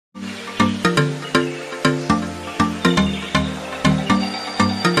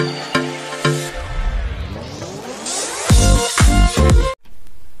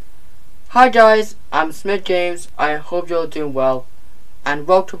Hi guys, I'm Smith James. I hope you're doing well, and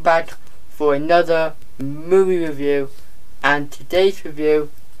welcome back for another movie review. And today's review,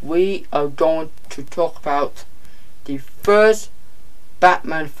 we are going to talk about the first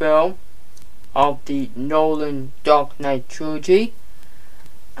Batman film of the Nolan Dark Knight trilogy,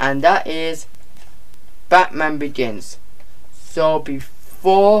 and that is Batman Begins. So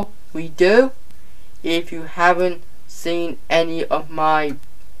before we do, if you haven't seen any of my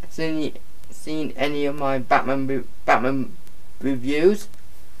Batman reviews,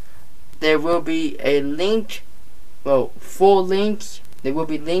 there will be a link, well, 4 links. There will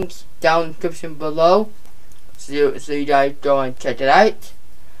be links down in the description below, so you guys go and check it out.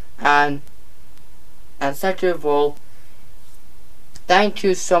 And second of all, thank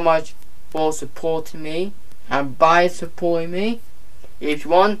you so much for supporting me and by supporting me. If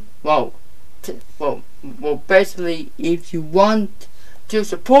you want, basically, if you want to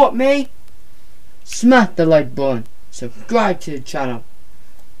support me, smash the like button, subscribe to the channel,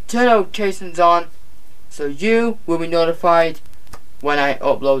 turn notifications on, so you will be notified when I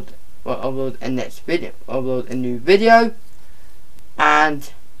upload a new video.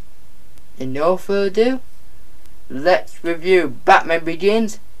 And in no further ado, let's review Batman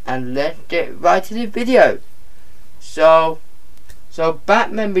Begins, and let's get right to the video. So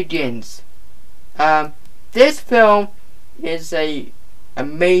Batman Begins. This film is a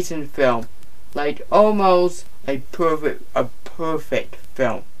amazing film, like almost a perfect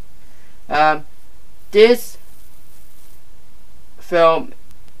film. This film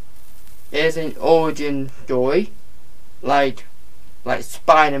is an origin story, like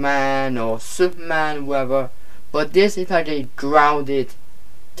Spider-Man or Superman, whatever. But this is like a grounded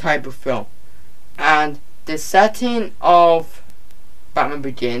type of film, and the setting of Batman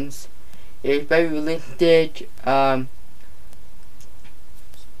Begins is very realistic, kind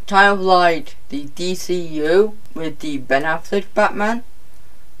of like the DCU with the Ben Affleck Batman,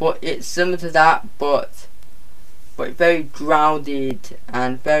 but it's similar to that, but very grounded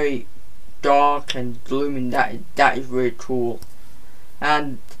and very dark and gloomy. That is really cool.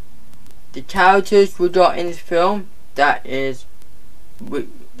 And the characters we got in this film, that is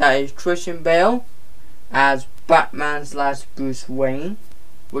Christian Bale as Batman / Bruce Wayne.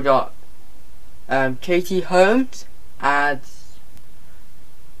 We got Katie Holmes as,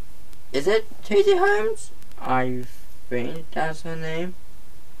 is it Katie Holmes? I think that's her name.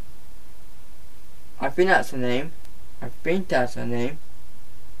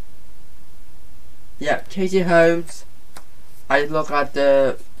 Yeah, Katie Holmes. I look at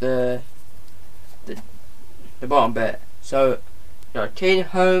the bottom bit. So you got Katie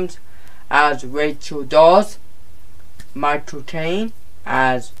Holmes as Rachel Dawes, Michael Caine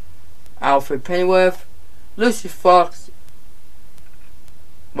as Alfred Pennyworth, Lucy Fox,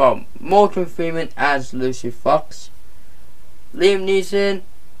 Morgan Freeman as Lucy Fox, Liam Neeson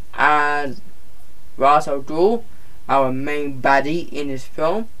as Ra's al Ghul, our main baddie in this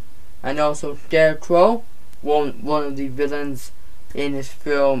film, and also Scarecrow, one of the villains in this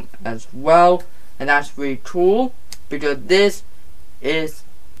film as well. And that's really cool, because this is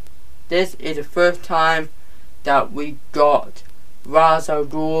the first time that we got Ra's al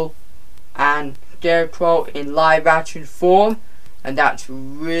Ghul and Scarecrow in live action form, and that's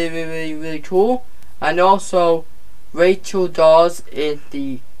really cool. And also Rachel Dawes is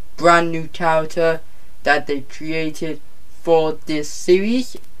the brand new character that they created for this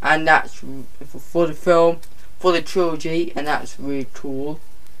series, and that's for the film, for the trilogy, and that's really cool.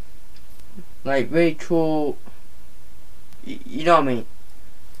 Like, really cool, you know what I mean.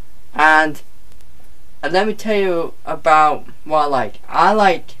 And let me tell you about what I like. I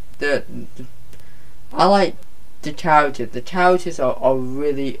like the characters. The characters are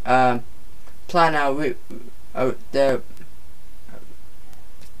really planned out.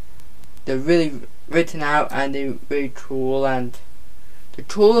 They're really written out, and they're really cool. And the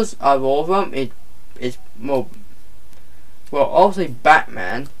coolest of all of them is obviously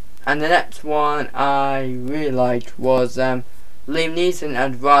Batman. And the next one I really liked was Liam Neeson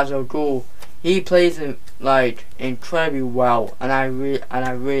and Ra's al Ghul. He plays him like incredibly well, and I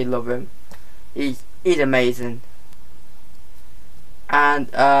really love him. He's amazing. And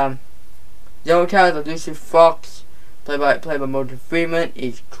the other character, Lucy Fox, played by Morgan Freeman,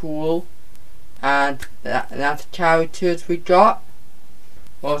 is cool. And that's the characters we got.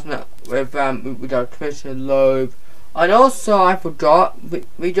 Also, we got Christian Loeb. And also, I forgot,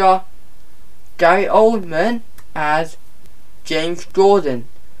 we got Gary Oldman as James Gordon.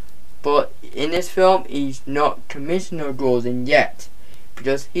 But in this film, he's not Commissioner Gordon yet,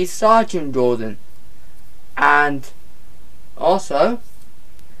 because he's Sergeant Gordon. And also,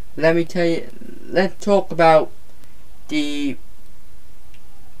 let me tell you. Let's talk about the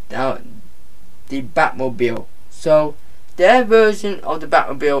the Batmobile. So their version of the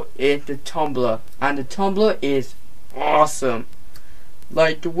Batmobile is the Tumbler, and the Tumbler is awesome.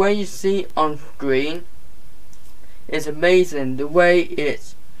 Like the way you see on screen is amazing. The way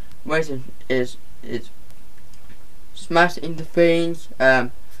it's smashing into things,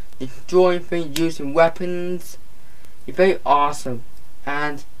 destroying things using weapons. It's very awesome.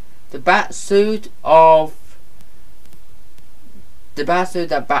 And the bat suit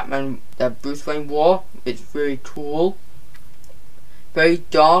that Bruce Wayne wore is very cool. Very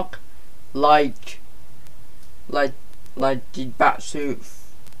dark, like the bat suit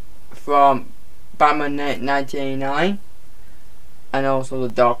from Batman 1989, and also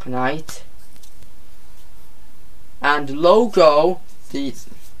the Dark Knight. And the logo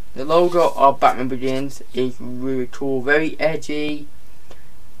of Batman Begins is really cool, very edgy,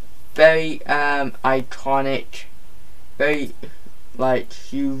 very iconic, very like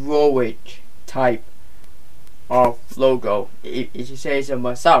heroic type of logo, if you say so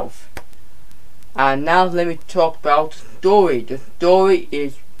myself. And now let me talk about the story. The story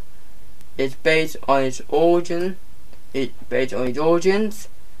is based on its origin. It's based on its origins,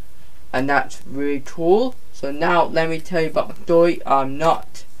 and that's really cool. So now let me tell you about the story. I'm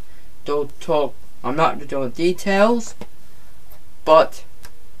not going to talk details, but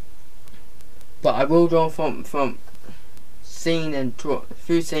I will go from scene and draw a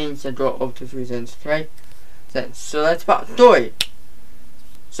few scenes and draw up to 3 scenes. Okay. So that's about the story.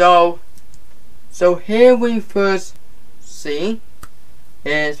 So here we first see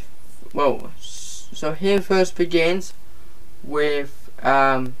is, well, so here first begins with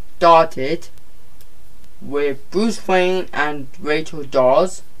started with Bruce Wayne and Rachel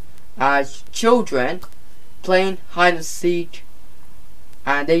Dawes as children playing hide and seek,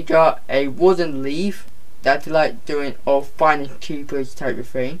 and they got a wooden leaf that they like doing all finding keepers type of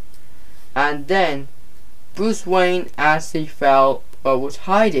thing. And then Bruce Wayne actually was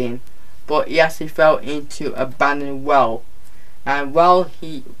hiding, but he actually fell into an abandoned well. And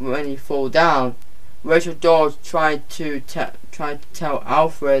when he fell down, Rachel Dawes tried to tell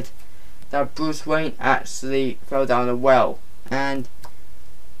Alfred that Bruce Wayne actually fell down the well. And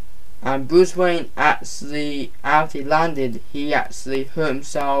Bruce Wayne actually, after he landed, he actually hurt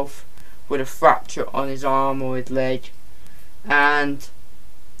himself with a fracture on his arm or his leg. And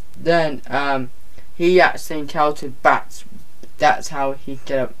then he actually encountered bats. That's how he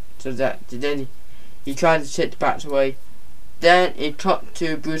get up. So then he tried to shit the bats away. Then it cut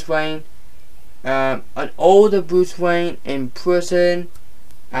to Bruce Wayne, an older Bruce Wayne in prison,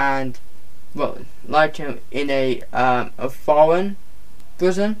 and well, like him in a foreign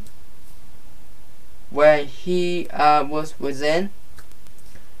prison where he was in.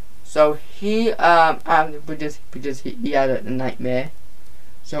 So he because he had a nightmare.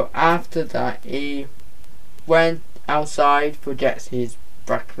 So after that he went outside to get his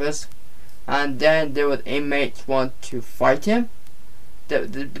breakfast, and then there was inmates want to fight him.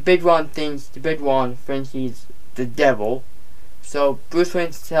 The big one thinks he's the devil. So Bruce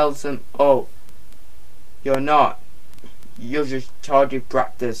Wayne tells him, "Oh, you're not. You're just target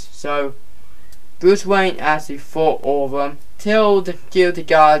practice." So Bruce Wayne actually fought all of them till the security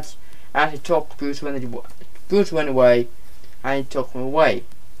guards actually took Bruce Wayne away, and he took him away.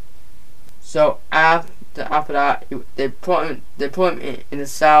 So after that, they put him in a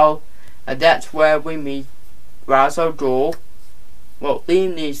cell, and that's where we meet Ra's al Ghul. Well,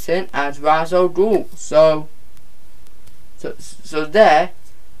 Liam Neeson as Ra's al Ghul. So there,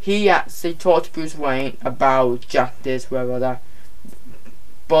 he actually talked to Bruce Wayne about justice, whatever that.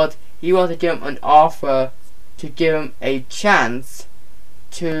 But he wanted to give him an offer to give him a chance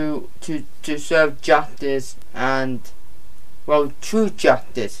to serve justice, and well, true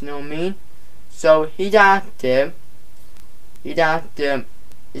justice. You know what I mean? So he asked him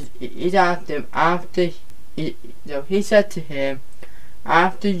after he said to him,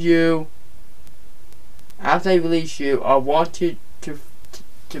 after I release you, I want you to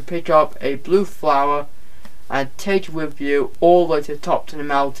pick up a blue flower and take it with you all the way to the top of the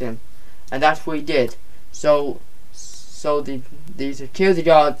mountain. And that's what he did. So the security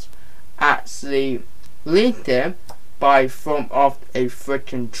guards actually released him by from off a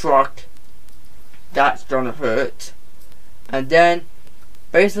freaking truck. That's gonna hurt. And then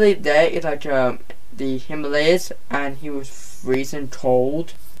basically there is like the Himalayas, and he was freezing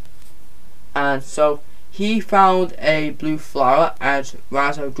cold. And so he found a blue flower as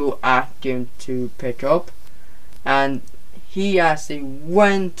Ra's al Ghul asked him to pick up, and he actually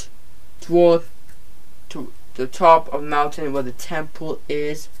went toward to the top of the mountain where the temple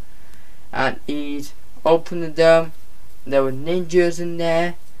is, and he's opening them. There were ninjas in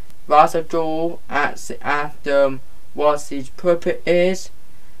there. Ra's al Ghul asked what his purpose is,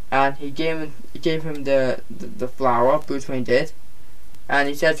 and he gave him the flower. Bruce Wayne did, and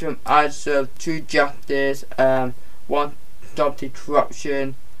he said to him, "I serve true justice. Want to stop the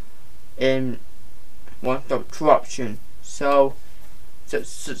corruption want to stop corruption." So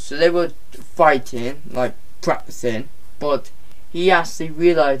they were fighting, like practicing, but he actually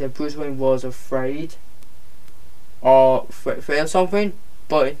realized that Bruce Wayne was afraid or afraid of something,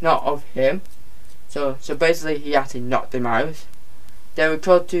 but it's not of him. So basically he actually knocked him out. Then we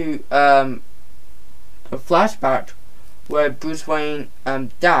cut to a flashback where Bruce Wayne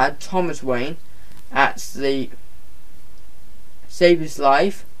dad, Thomas Wayne, actually saved his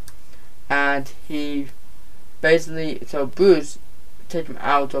life, and he basically, so Bruce take him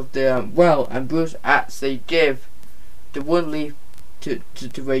out of the well, and Bruce actually give the one leaf to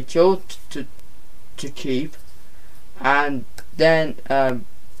Rachel to keep, and then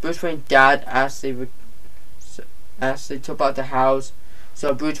Bruce Wayne's dad actually took out the house,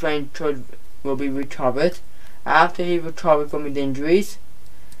 so Bruce Wayne will be recovered. After he recovered from his injuries,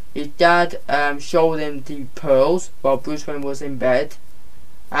 his dad showed him the pearls while Bruce Wayne was in bed.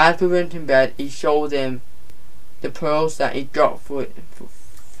 As Bruce went in bed, he showed him the pearls that he got for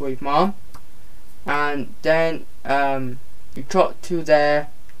his mom, and then he got to there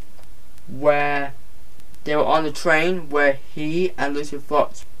where they were on the train where he and Lucy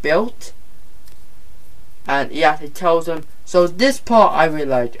Fox built, and he actually tells them. So this part I really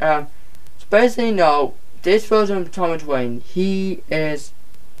liked. So basically, no, this version of Thomas Wayne, he is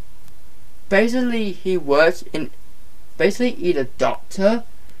basically, he works in basically he's a doctor,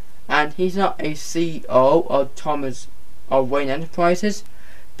 and he's not a CEO of Wayne Enterprises,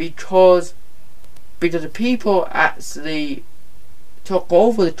 because the people actually took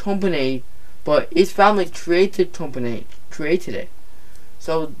over the company, but his family created it.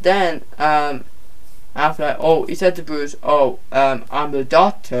 So then after that, he said to Bruce, I'm the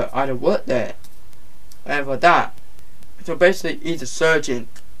doctor, I don't work there, and for that. So basically he's a surgeon,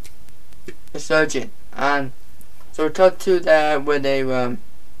 and so we cut to there where they were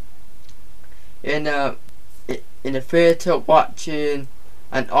in a theatre watching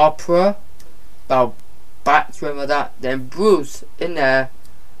an opera about bats, remember that. Then Bruce in there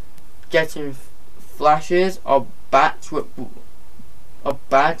getting flashes of bats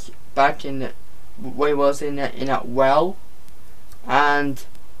back in the, where he was in that well, and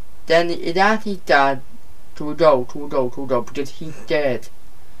then it asked his dad to go because he's scared.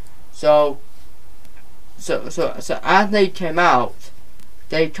 So as they came out,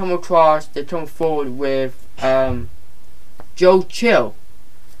 they come forward with Joe Chill,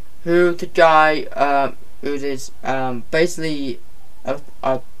 who the guy who is basically a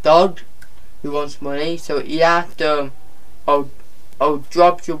thug who wants money. So he asked them,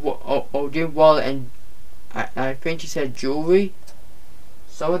 drop your wallet, and I think he said jewelry.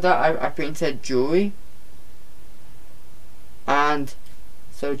 Some of that I think he said jewelry. And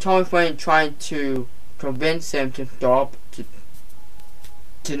so Thomas Wayne trying to convince him to stop, to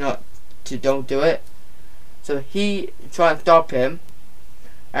don't do it. So he tried to stop him,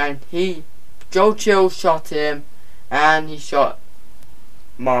 and Joe Chill shot him, and he shot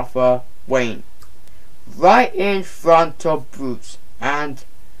Martha Wayne right in front of Bruce. And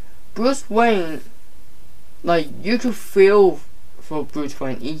Bruce Wayne, like, you could feel for Bruce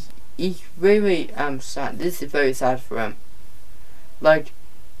Wayne. He's really sad. This is very sad for him. Like,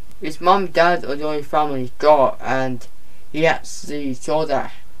 his mom and dad are the only family he's got, and he actually saw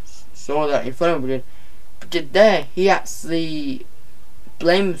that in front of him. But there, he actually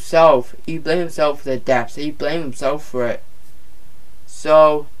blamed himself. He blamed himself for their deaths. He blamed himself for it.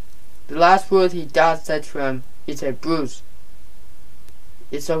 So the last word his dad said to him, he said, "Bruce,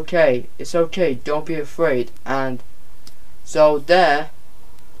 it's okay. It's okay. Don't be afraid." And so there,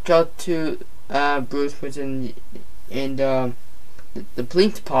 got to Bruce was in the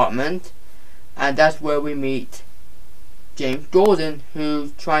police department, and that's where we meet James Gordon,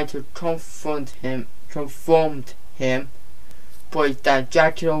 who's trying to confront him, put that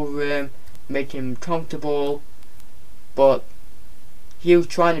jacket over him, make him comfortable, but he was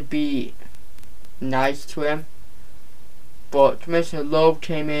trying to be nice to him. But Commissioner Loeb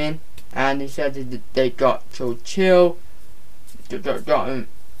came in, and he said that they got so chill, got him,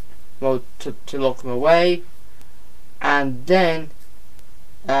 well, to lock him away. And then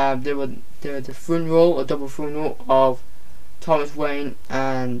there was a funeral, a double funeral of Thomas Wayne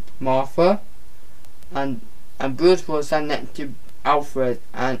and Martha, and Bruce was standing next to Alfred,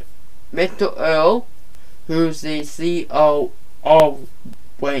 and Mr. Earl, who's the CEO of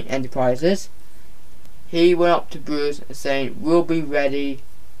Wayne Enterprises. He went up to Bruce and saying, "We'll be ready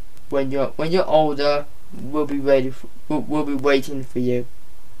when you're older. We'll be ready. We'll be waiting for you."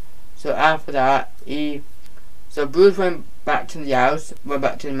 So after that, Bruce went back to the house, went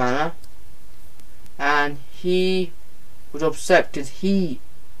back to the manor, and he was upset because he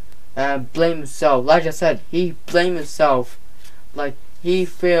blamed himself. Like I said, he blamed himself. Like he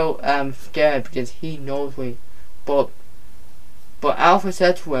felt scared because he knows me, but Alfred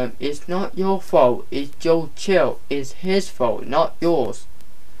said to him, "It's not your fault. It's Joe Chill. It's his fault, not yours."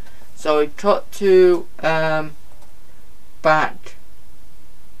 So he cut to back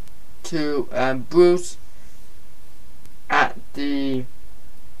to Bruce at the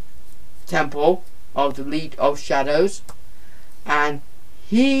temple of the League of Shadows, and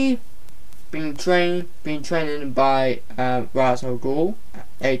he being trained by Ra's al Ghul,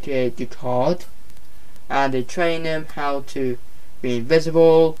 aka the Card, and they train him how to be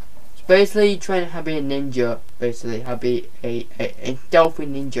invisible. So basically train him how to be a ninja, basically how to be a stealthy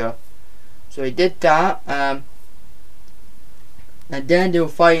ninja. So he did that, and then they were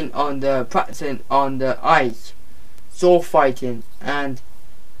fighting practicing on the ice, sword fighting, and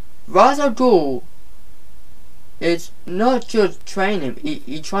Ra's al Ghul is not just training,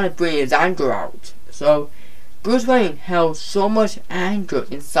 he's trying to bring his anger out. So Bruce Wayne held so much anger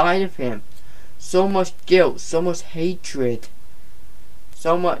inside of him, so much guilt, so much hatred,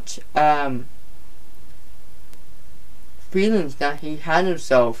 so much feelings that he had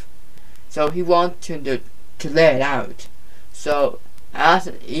himself. So he wanted to let it out. So as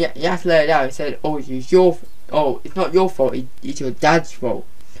he has to let it out, he said, it's not your fault, it's your dad's fault.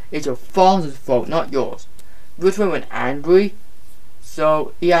 It's your father's fault, not yours." Bruce Wayne went angry,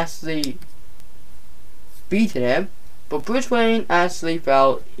 so he actually beat him, but Bruce Wayne actually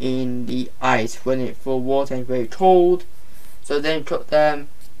fell in the ice when it for water and very cold. So then he took them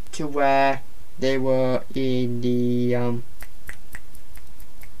to where they were in the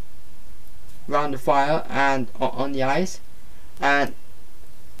around the fire and on the ice, and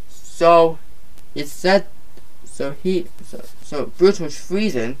so it said so Bruce was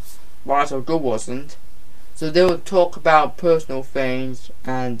freezing while Ra's al Ghul wasn't. So they would talk about personal things,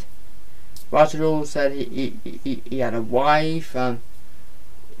 and Ra's al Ghul said he had a wife,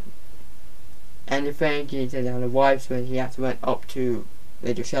 anything. He said he had a wife, so he had to went up to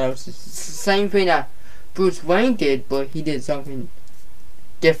the Shadows. It's the same thing that Bruce Wayne did, but he did something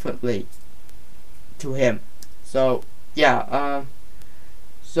differently to him. So yeah,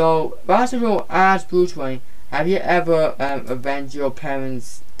 so Ra's al Ghul asked Bruce Wayne, "Have you ever avenged your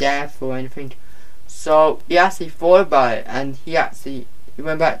parents' death or anything?" So he actually thought about it, and he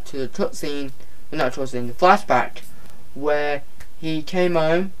went back to the cutscene, not cutscene, the flashback, where he came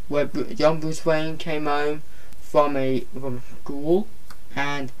home, where young Bruce Wayne came home from school,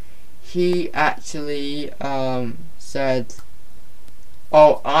 and he actually said,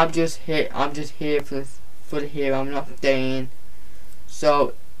 "Oh, I'm just here for the hero. I'm not staying."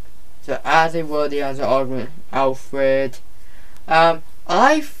 So as they were, they had an argument. Alfred,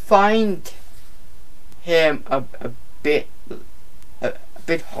 I find him a bit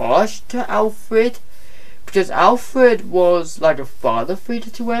harsh to Alfred, because Alfred was like a father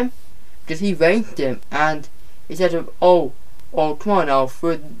figure to him, because he raised him, and he said to him, oh come on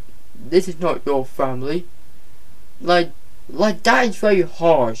Alfred, this is not your family. Like that is very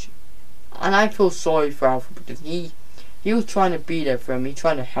harsh, and I feel sorry for Alfred, because he was trying to be there for him, he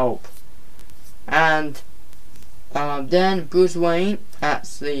trying to help. And then Bruce Wayne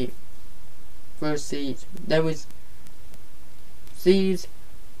actually sees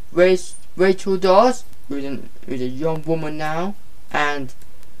Rachel Dawes, who's a young woman now, and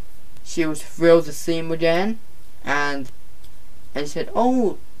she was thrilled to see him again, and he said,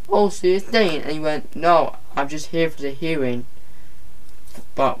 oh, so you're staying? And he went, "No, I'm just here for the hearing,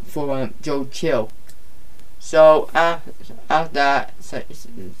 but for Joe Chill." So after that, said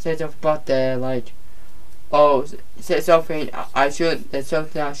something about there, like, said something there's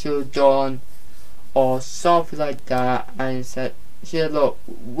something I should have done, or something like that, and she said, "Look,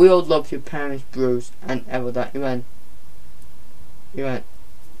 we all love your parents, Bruce," and ever that. He went,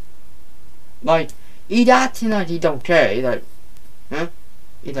 like, he's acting like he don't care. He's like, huh?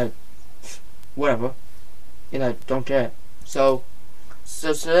 He's like, whatever. He's like, don't care. So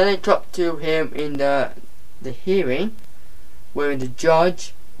then they talked to him in the hearing, where the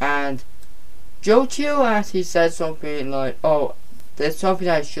judge and Joe Chill actually said something like, "Oh, there's something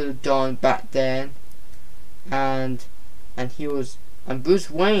I should have done back then," and Bruce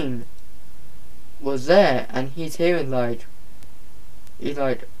Wayne was there, and he's hearing he's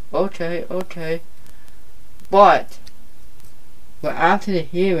like, okay, but But after the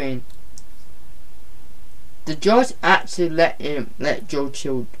hearing, the judge actually let Joe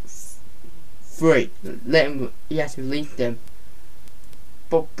Chill free. He has to release them.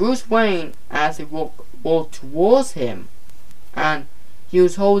 But Bruce Wayne actually walked towards him, and he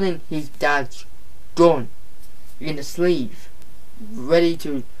was holding his dad's gun in the sleeve, ready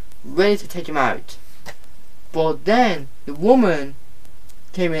to take him out. But then the woman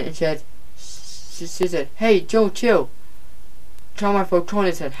came in and said, she said, "Hey, Joe, chill." Tommy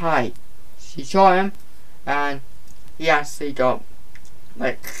Falcone said hi. She saw him, and he actually got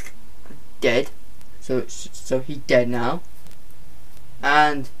dead. So he's dead now.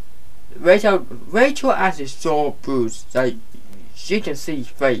 And Rachel actually saw Bruce, like she can see his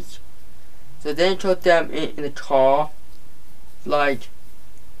face. So then he took them in the car, like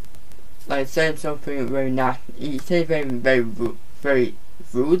saying something very nasty. He said very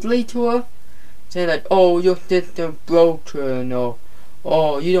rudely to her, saying like, "Oh, your system broken," or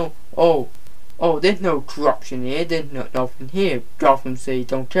 "Oh, you don't, oh, there's no corruption here. There's nothing here. Gotham City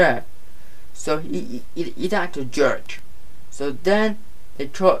don't care." So he's actually a jerk. So then they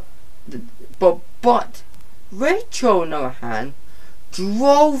took, but Rachel, on the other hand,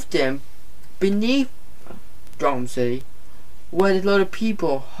 drove them beneath Gotham City, where there's a lot of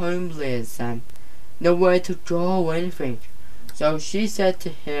people, homeless, and nowhere to go or anything. So she said to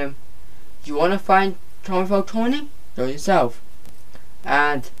him, "You want to find Tommy Falcone? Go yourself."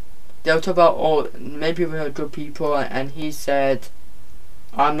 And they were talking about many people are good people, and he said,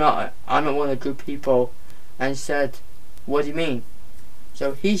 I'm not one of the good people." And she said, "What do you mean?"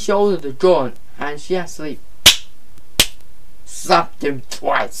 So he showed her the gun, and she actually slapped him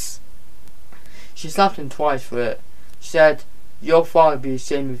twice. She slapped him twice for it. She said, "Your father would be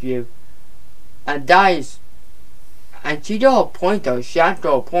ashamed of you." And that is, and she got a point though. She had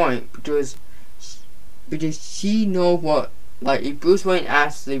got a point because she know what, like, if Bruce Wayne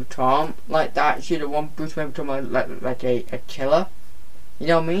actually become like that, she'd have want Bruce Wayne to become like a killer. You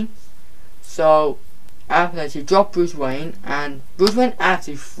know what I mean? So after that, she dropped Bruce Wayne, and Bruce Wayne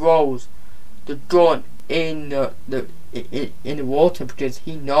actually throws the gun in the water because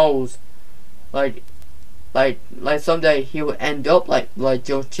he knows, like someday he will end up like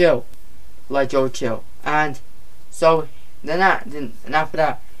Joe Chill, and so then after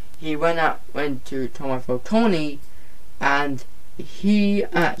that he went to Tommy Falcone, and he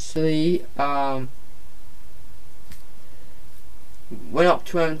actually went up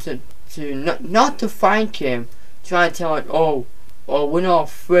to him to not to thank him, trying to tell him, oh, we're not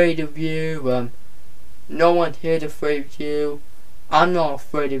afraid of you, no one here is afraid of you, I'm not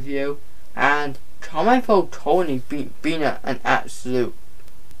afraid of you. And Tommy Falcone being an absolute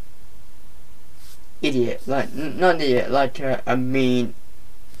idiot, like not an idiot, like a meanie.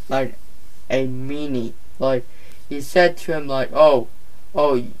 Like he said to him like, oh,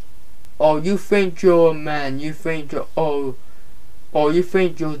 you think you're a man, you think you're you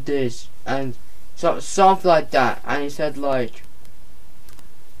think you're this, and something like that. And he said like,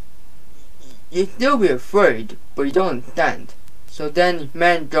 you still be afraid, but you don't understand. So then his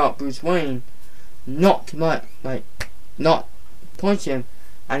man got Bruce Wayne not punch him,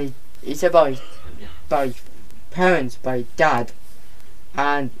 and he said about his parents, by his dad,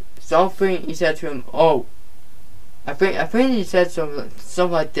 and something he said to him. Oh, I think he said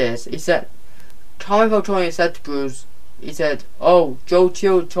something like this. He said, Tommy Falcone said to Bruce, he said, "Oh, Joe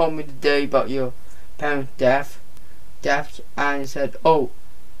Chill told me today about your parents' death, and he said, oh,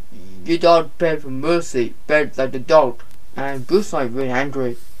 your dog begged for mercy, begged like the dog." And Bruce was really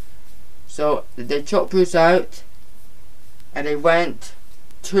angry. So they took Bruce out, and they went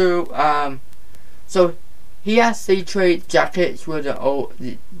to so he actually traded jackets with the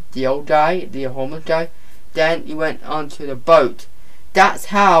old guy, the homeless guy. Then he went onto the boat. That's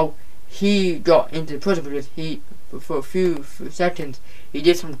how he got into prison, because he, for a few seconds, he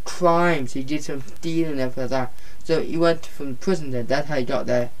did some crimes, he did some stealing and everything like that. So he went from prison there. That's how he got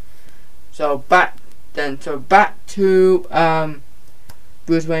there. So back to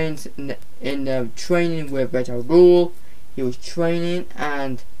Bruce Wayne's in the training with Red Rule. He was training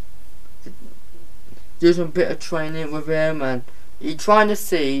and do some bit of training with him, and he trying to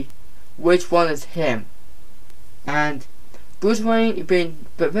see which one is him. And Bruce Wayne, he being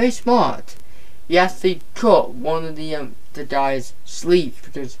very smart, he actually cut one of the guy's sleeves,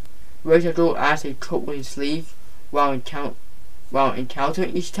 because Red Rule actually cut one of his sleeves while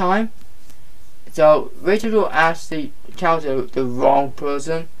encountering each time. So Rachel actually encountered the wrong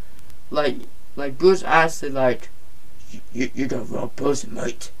person. Like Bruce actually like, you the wrong person,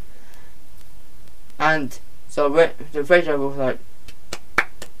 mate. And so Rachel was like,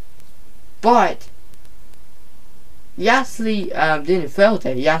 but he actually didn't fail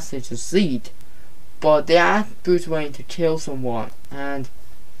there. He actually succeeded. But they asked Bruce Wayne to kill someone, and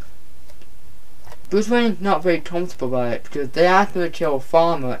Bruce Wayne's not very comfortable about it because they asked him to kill a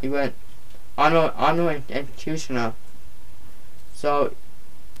farmer. He went, I'm not an executioner. But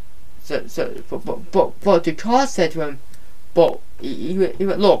the card said to him, but he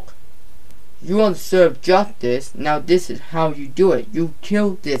went, look, you want to serve justice, now this is how you do it. You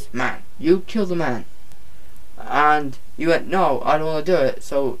kill this man. You kill the man. And he went, no, I don't want to do it.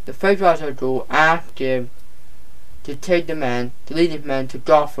 So the fake writer Drew asked him to take the man, to lead his men to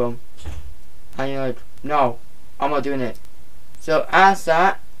Gotham. And he went, no, I'm not doing it. So as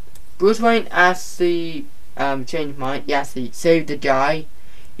that, Bruce Wayne actually changed his mind. He actually saved the guy.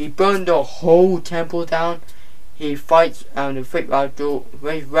 He burned the whole temple down. He fights the fake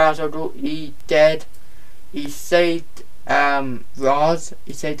writer Drew. He dead. He saved Roz.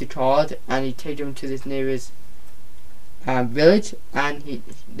 He saved the card, and he takes him to this nearest village, and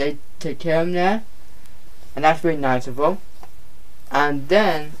they take care of him there, and that's really nice of him. And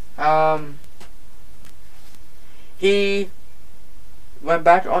then he went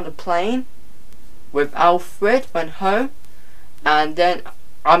back on the plane with Alfred, went home, and then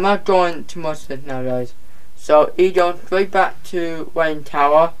I'm not going too much of this now, guys. So he goes straight back to Wayne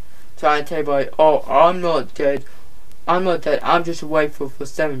Tower, trying to tell everybody, oh, I'm not dead, I'm just away for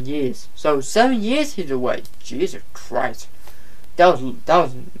 7 years. So 7 years he's away. Jesus Christ, that's a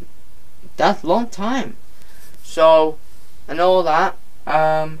long time. So and all that.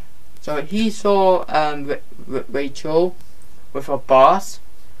 So he saw Rachel with her boss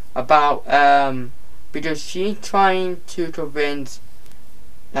about because she's trying to convince.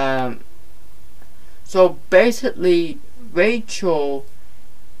 So basically, Rachel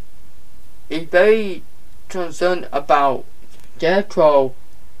is very concerned about Scarecrow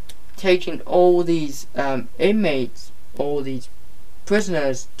taking all these inmates, all these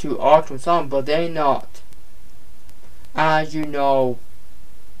prisoners to Arkham Asylum, but they're not, as you know,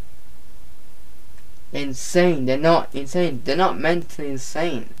 insane. They're not insane. They're not mentally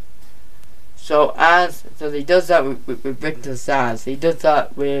insane. So he does that with Victor Zsasz. He does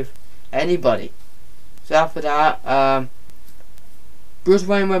that with anybody. So after that, Bruce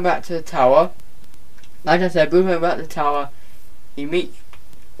Wayne went back to the tower. Like I said, Bruce went back to the tower. He meets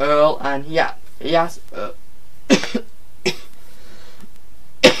Earl, and he asks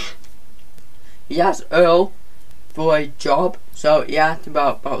he asked Earl for a job. So he asked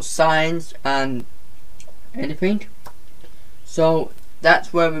about science and anything. So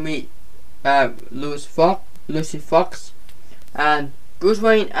that's where we meet Lucy Fox, and Bruce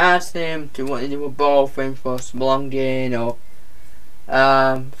Wayne asked him to want to do a ball thing for spelunking or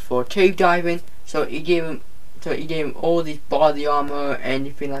for cave diving. So he gave him all these body armor,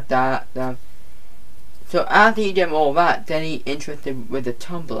 anything like that. So after he gave him all that, then he interested with the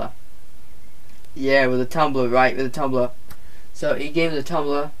tumbler. Yeah, with the tumbler, right? With the tumbler. So he gave him the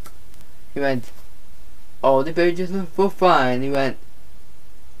tumbler. He went, oh, the baby just look for fine. He went,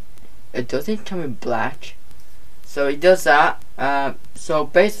 it doesn't come in black. So he does that. So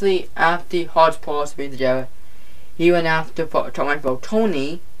basically, after Hodgepodge being together, he went after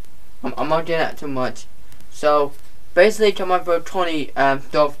Tony. I'm not doing that too much. So basically, Tony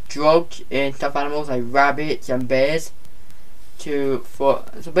stuffed drugs in stuffed animals like rabbits and bears. So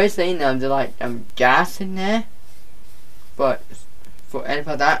basically, in them, they're like gas in there, but for anything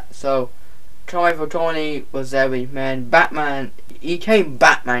like that. So Tony was there with man. Batman. He came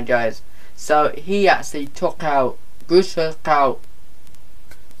Batman, guys. So he actually Bruce took out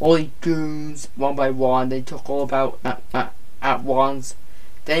all the goons one by one. They took all about at once.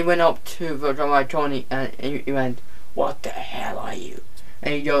 Then he went up to Tony and he went, what the hell are you?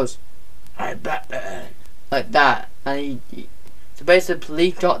 And he goes, I'm Batman. Like that. And so basically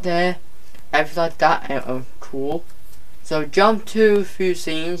police got there, everything like that, and it was cool. So jump to a few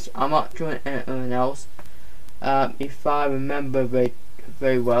scenes. I'm not doing anything else. If I remember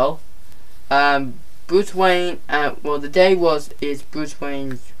very well. Bruce Wayne, the day is Bruce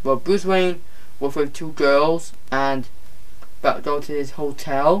Wayne was with two girls and about to go to his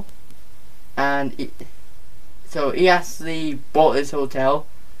hotel, and so he actually bought his hotel,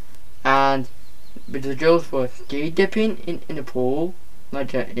 and but the girls were ski dipping in the pool,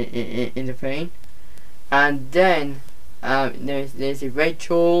 like in the thing, and then there's a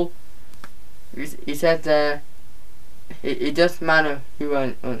Rachel. He said that it doesn't matter who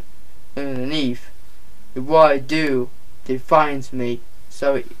went underneath. What I do defines me.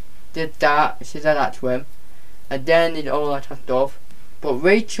 So he did that. She said that to him, and then did all that stuff. But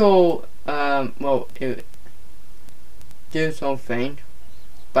Rachel, did something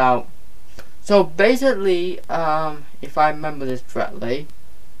about So basically, if I remember this correctly,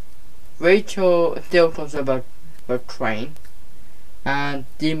 Rachel still comes about Caine, and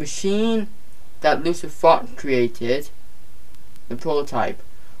the machine that Lucy Fox created, the prototype,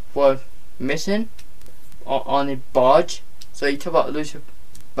 was missing on a barge. So he talk about Lucy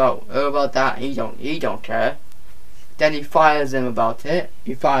about that. He don't care. Then he fires him about it.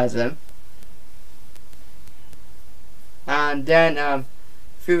 He fires him, and then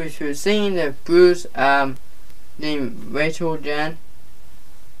through the scene, Bruce named Rachel again,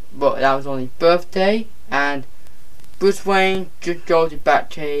 but that was only birthday, and Bruce Wayne just goes to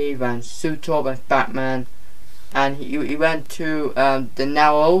Batcave and suit up as Batman, and he went to the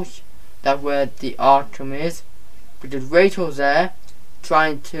Narrows, that's where the Arkham is, because Rachel's there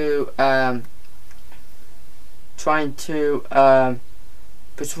trying to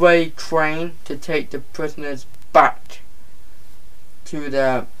persuade Caine to take the prisoners back to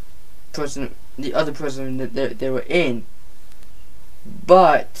the other prison that they were in.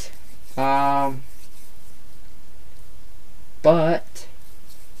 But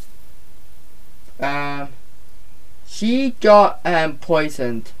she got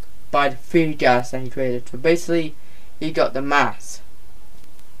poisoned by the fear gas that he created. So basically, he got the mass,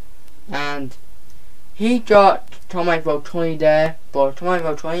 and he got Tomato 20 there, but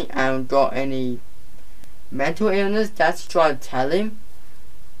Tomato 20 hasn't got any mental illness. That's trying to tell him,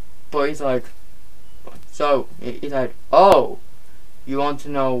 but he's like, oh, you want to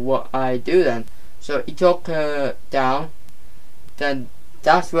know what I do then? So he took her down. Then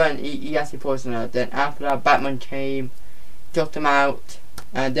that's when he actually poisoned her. Then after that, Batman came, took them out,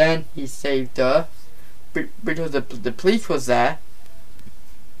 and then he saved her because the police was there,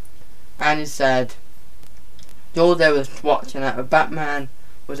 and he said, though they was watching that, Batman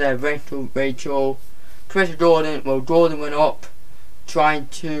was there, Rachel, Chris Jordan. Well, Jordan went up trying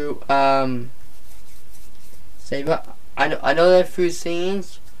to save her. I know there are a few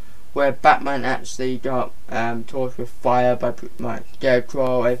scenes where Batman actually got torched with fire by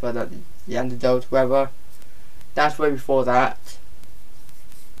Scarecrow, whatever, the antidote, whatever. That's way before that.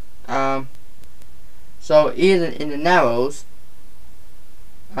 So even in the Narrows,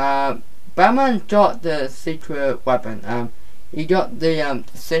 Batman got the secret weapon. He got the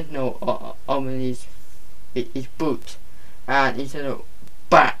signal on his boot, and he said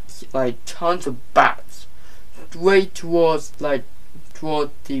bats, like tons of bats, straight towards the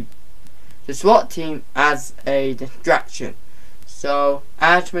SWAT team as a distraction. So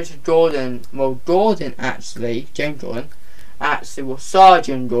as Mr. Jordan, James Jordan, was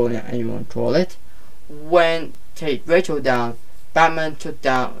Sergeant Jordan, anyone call it, when take Rachel down, Batman took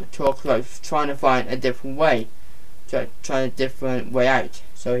trying to find a different way, trying a different way out.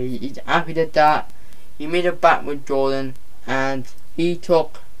 So he after he did that, he made a bet with Jordan, and he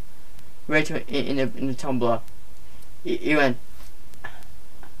took Rachel in the tumbler. He went,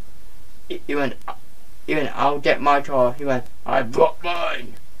 I'll get my car. He went, I brought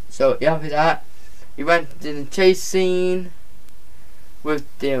mine. So after that, he went to the chase scene with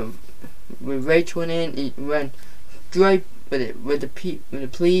Rachel in. He went straight with the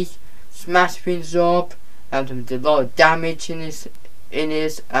police, smashed things up, and did a lot of damage in his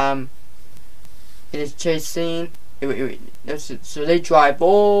chase scene. So they drive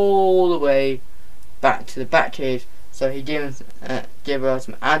all the way back to the Batcave. So he gave her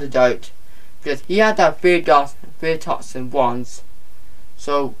some antidote, because he had that fear toxin once.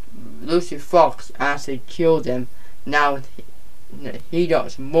 So Lucy Fox actually killed him. Now he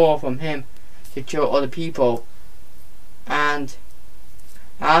got some more from him to kill other people. And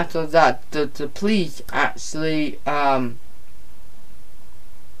after that, the police actually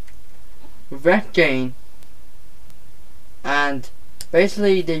arrested Caine, and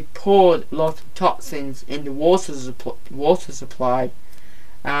basically they poured lots of toxins in the water supply,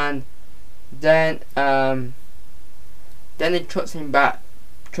 and then they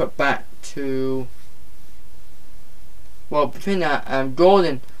took back to, well, between that,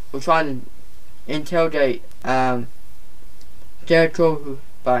 Jordan was trying to interrogate Jericho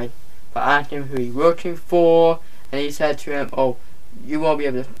by asking who he's working for, and he said to him, oh, you won't be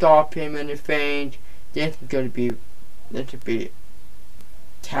able to stop him or anything. This is going to be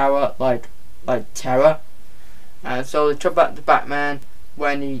terror, like terror. And so they took back to Batman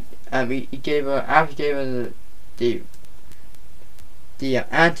when he gave her, after he gave her the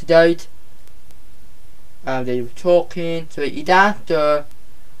antidote. They were talking, so he asked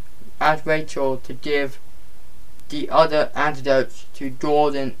Rachel to give the other antidotes to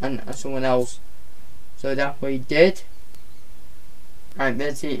Jordan and someone else. So that's what he did. And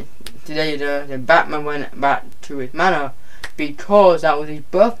then then Batman went back to his manor because that was his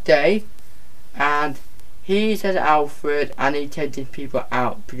birthday, he said Alfred, and he taking people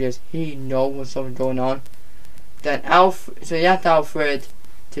out because he knows what's something going on. Then so he asked Alfred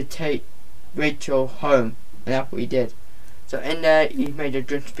to take Rachel home, and that's what he did. So in there, he made a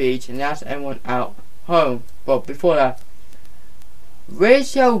good speech and asked everyone out home. But before that,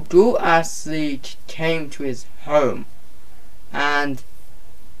 Rachel Gould actually came to his home, and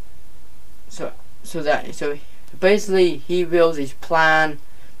so basically he reveals his plan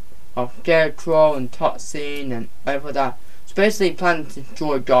of Scarecrow and Toxin and everything like that. So basically he planned to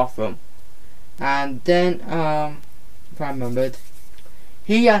destroy Gotham. And then if I remembered,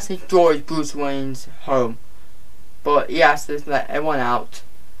 he actually destroys Bruce Wayne's home, but he has to let everyone out.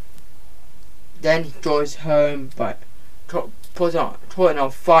 Then he destroys home by putting it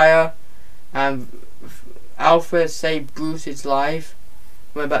on fire, and Alfred saved Bruce's life.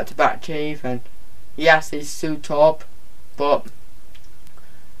 Went back to Batcave, and he actually suit up, but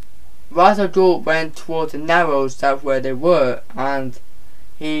Ra's al Ghul went towards the Narrows, that's where they were, and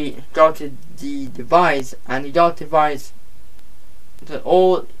he started the device, and he got the device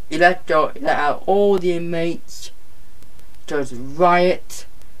to he let out all the inmates. There was riot.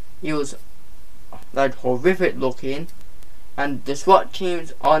 It was like horrific looking, and the SWAT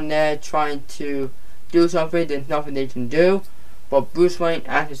teams on there trying to do something. There's nothing they can do, but Bruce Wayne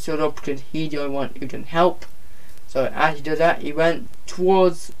actually stood up because he's the only one who can help. So as he did that, he went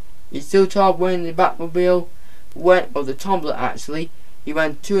towards, he still tried winning the Batmobile, the Tumbler actually. He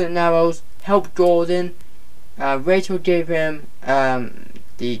went to the Narrows, helped Gordon. Rachel gave him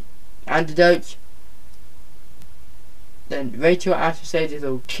the antidote. Then Rachel actually saved his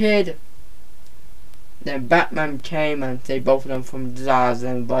little kid. Then Batman came and saved both of them from Zaz and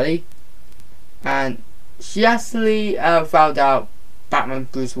everybody. And she actually found out Batman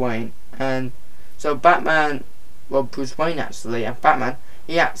Bruce Wayne. And so Batman, well, Bruce Wayne actually, and Batman,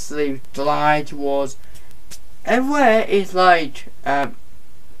 he actually lied towards everywhere is like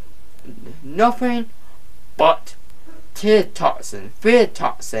nothing but fear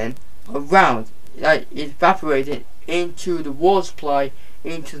toxin around, like evaporated into the water supply,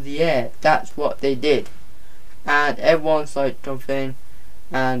 into the air. That's what they did, and everyone's like something.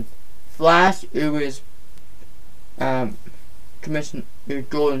 And Flash, who is Commissioner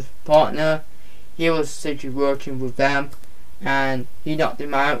Gordon's partner, he was simply working with them, and he knocked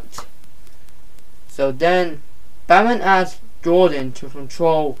him out. So then Batman asked Gordon to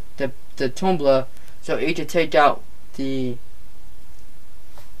control the tumbler, so he could take out the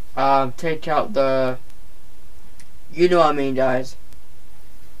you know what I mean, guys,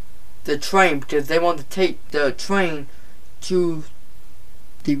 the train, because they want to take the train to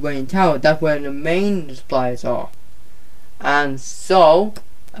the Wayne Tower. That's where the main supplies are. And so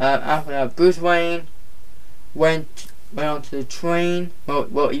after that, Bruce Wayne went onto the train.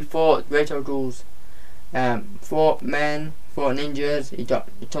 Well, he fought Rachel Ghul's 4 ninjas. He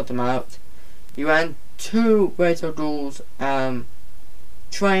took them out. He went to Rachel Ghul's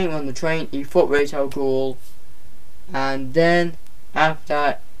train. On the train, he fought Rachel Ghul, and then after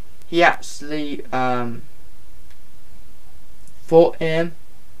that, he actually fought him.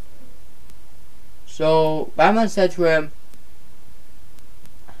 So Batman said to him,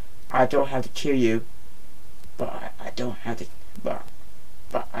 "I don't have to kill you, but I don't have to, but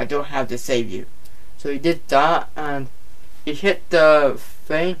I don't have to save you." So he did that, and he hit the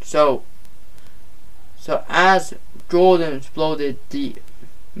thing. So as Gordon exploded the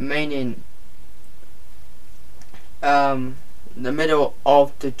main the middle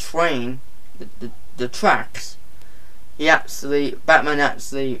of the train, the tracks, Batman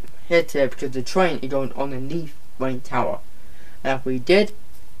actually hit it, because the train is going underneath Wayne Tower. And that's what he did.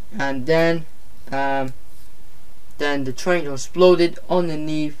 And then the train exploded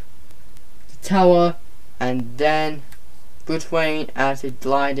underneath the tower, and then Bruce Wayne actually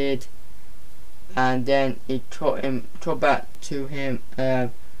glided, and then he took back to him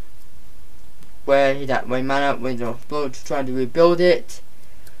where Wayne Manor went to explode to try to rebuild it.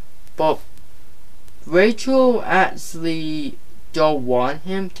 But Rachel actually don't want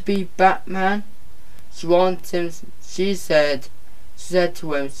him to be Batman. She wants him. She said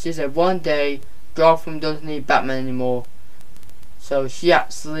to him, one day Gotham doesn't need Batman anymore. So they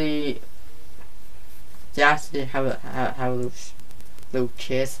actually have a little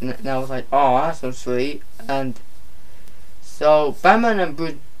kiss, and I was like, oh, that's so sweet. And so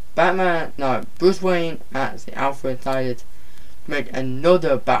Bruce Wayne actually Alfred decided to make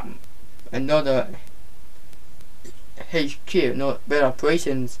another HQ, Bale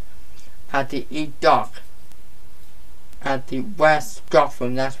operations at the East Dock, at the West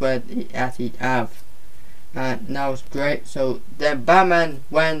Gotham. That's where they actually have, and that was great. So then Batman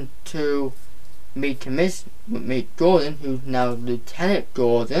went to meet Jordan, who's now Lieutenant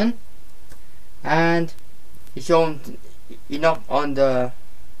Jordan, and he showed him, he knocked on the,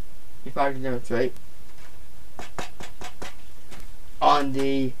 if I can demonstrate, on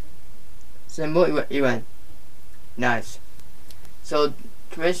the symbol. He went, nice. So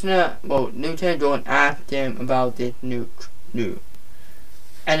Lieutenant Jordan asked him about this new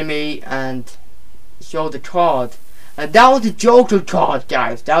enemy and showed the card, and that was the Joker card,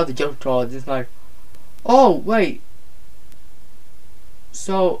 guys. That was the Joker card. It's like, oh wait,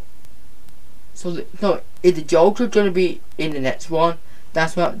 so no, is the Joker gonna be in the next one?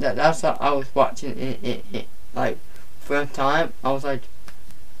 That's what I was watching it like first time. I was like,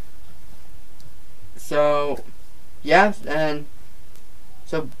 so yes, and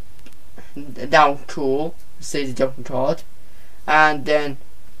so that was cool to see the Joker card. And then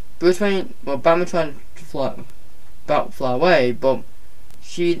Batman trying to fly away, but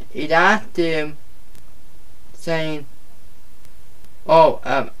he'd asked him, saying, oh,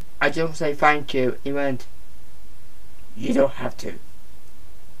 I just want to say thank you. He went, you don't have to.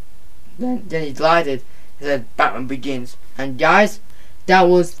 Then he glided and said, Batman Begins. And guys, that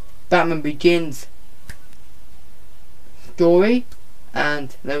was Batman Begins story,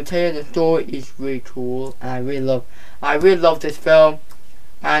 and let me tell you, the story is really cool, and I really love this film.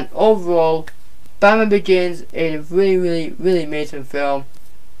 And overall, Batman Begins is a really amazing film,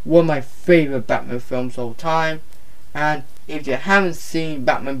 one of my favorite Batman films of all time. And if you haven't seen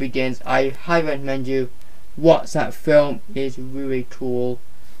Batman Begins, I highly recommend you watch that film. It's really cool.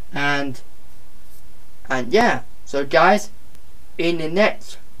 And yeah, so guys, in the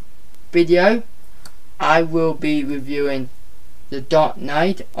next video I will be reviewing The Dark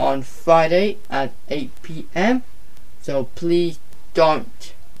Knight on Friday at 8 PM. So please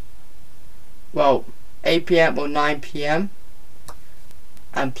don't, 8 PM or 9 PM,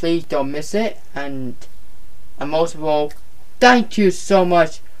 and please don't miss it. And most of all, thank you so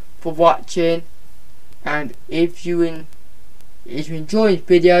much for watching. And if you enjoy this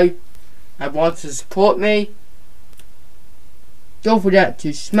video and want to support me, don't forget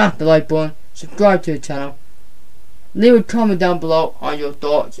to smash the like button, subscribe to the channel, leave a comment down below on your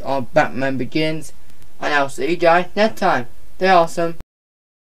thoughts on Batman Begins, and I'll see you guys next time. Stay awesome.